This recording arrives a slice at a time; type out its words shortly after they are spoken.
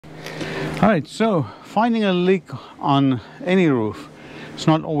Alright, so finding a leak on any roof, it's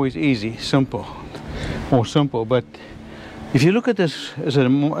not always easy, simple, but if you look at this as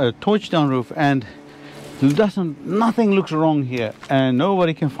a torch down roof and nothing looks wrong here and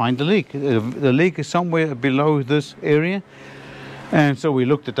nobody can find the leak. The leak is somewhere below this area, and so we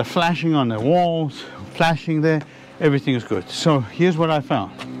looked at the flashing on the walls, flashing there, everything is good. So here's what I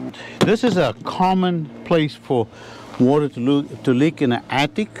found. This is a common place for water to leak in an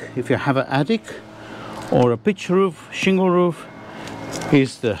attic. If you have an attic or a pitch roof, shingle roof,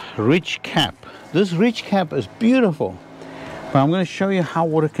 is the ridge cap. This ridge cap is beautiful, but I'm going to show you how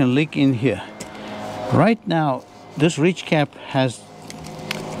water can leak in here. Right now, this ridge cap has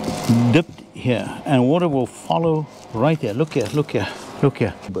dipped here, and water will follow right there. Look here, look here, look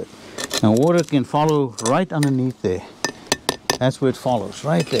here. And water can follow right underneath there. That's where it follows,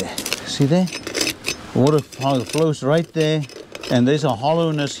 right there. See there? Water flows right there, and there's a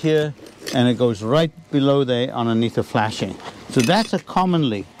hollowness here, and it goes right below there underneath the flashing. So that's a common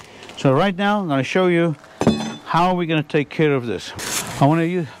leak. So right now, I'm going to show you how we're going to take care of this.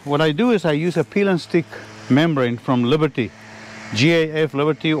 What I do is I use a peel and stick membrane from Liberty, GAF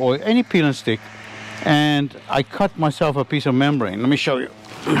Liberty, or any peel and stick, and I cut myself a piece of membrane. Let me show you.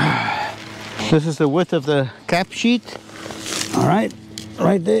 This is the width of the cap sheet. All right,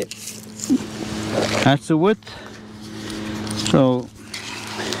 right there. That's the width. So,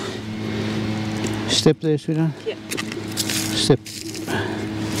 step there, sweetheart. Yeah. Step.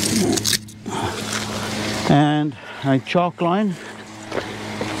 And I chalk line.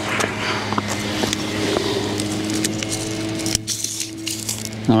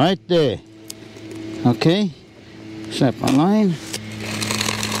 All right there. Okay. Snap my line.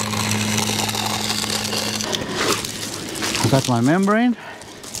 I got my membrane.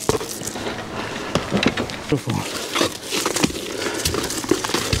 Beautiful.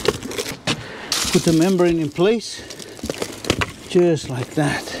 Put the membrane in place, just like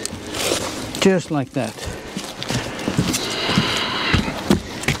that. Just like that.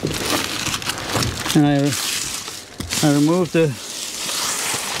 And I remove the.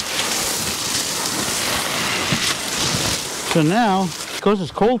 So now, because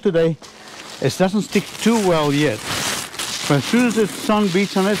it's cold today, it doesn't stick too well yet. But as soon as the sun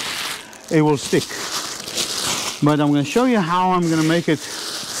beats on it, it will stick. But I'm going to show you how I'm going to make it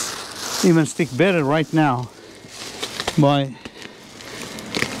even stick better right now. I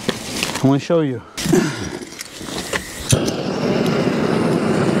want to show you.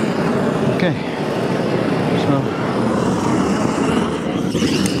 Okay. So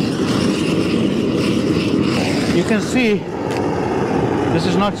you can see this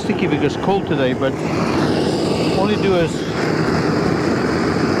is not sticky because it's cold today, but all you do is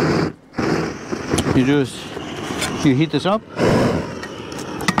you heat this up.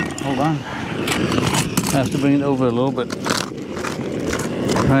 Hold on. I have to bring it over a little bit.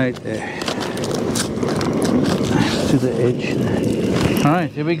 Right there. To the edge. All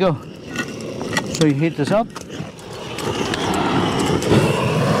right, here we go. So you heat this up.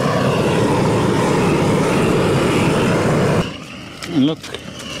 And look,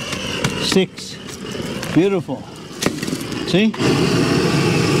 6. Beautiful. See?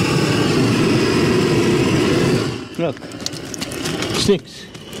 Look, 6.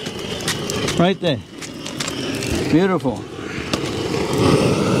 Right there. Beautiful.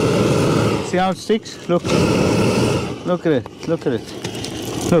 See how it sticks? Look. Look at it. Look at it.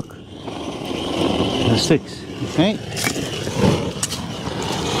 Look. It sticks. Okay?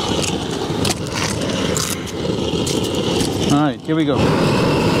 Alright, here we go.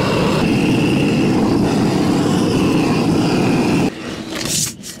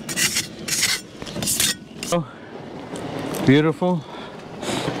 Oh, beautiful.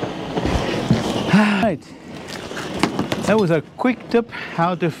 Alright. That was a quick tip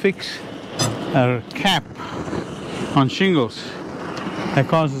how to fix a cap on shingles that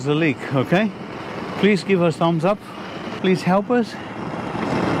causes a leak, okay? Please give us thumbs up. Please help us.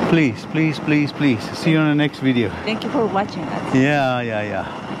 Please, please, please, please. See you on the next video. Thank you for watching us. Yeah.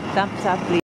 Thumbs up, please.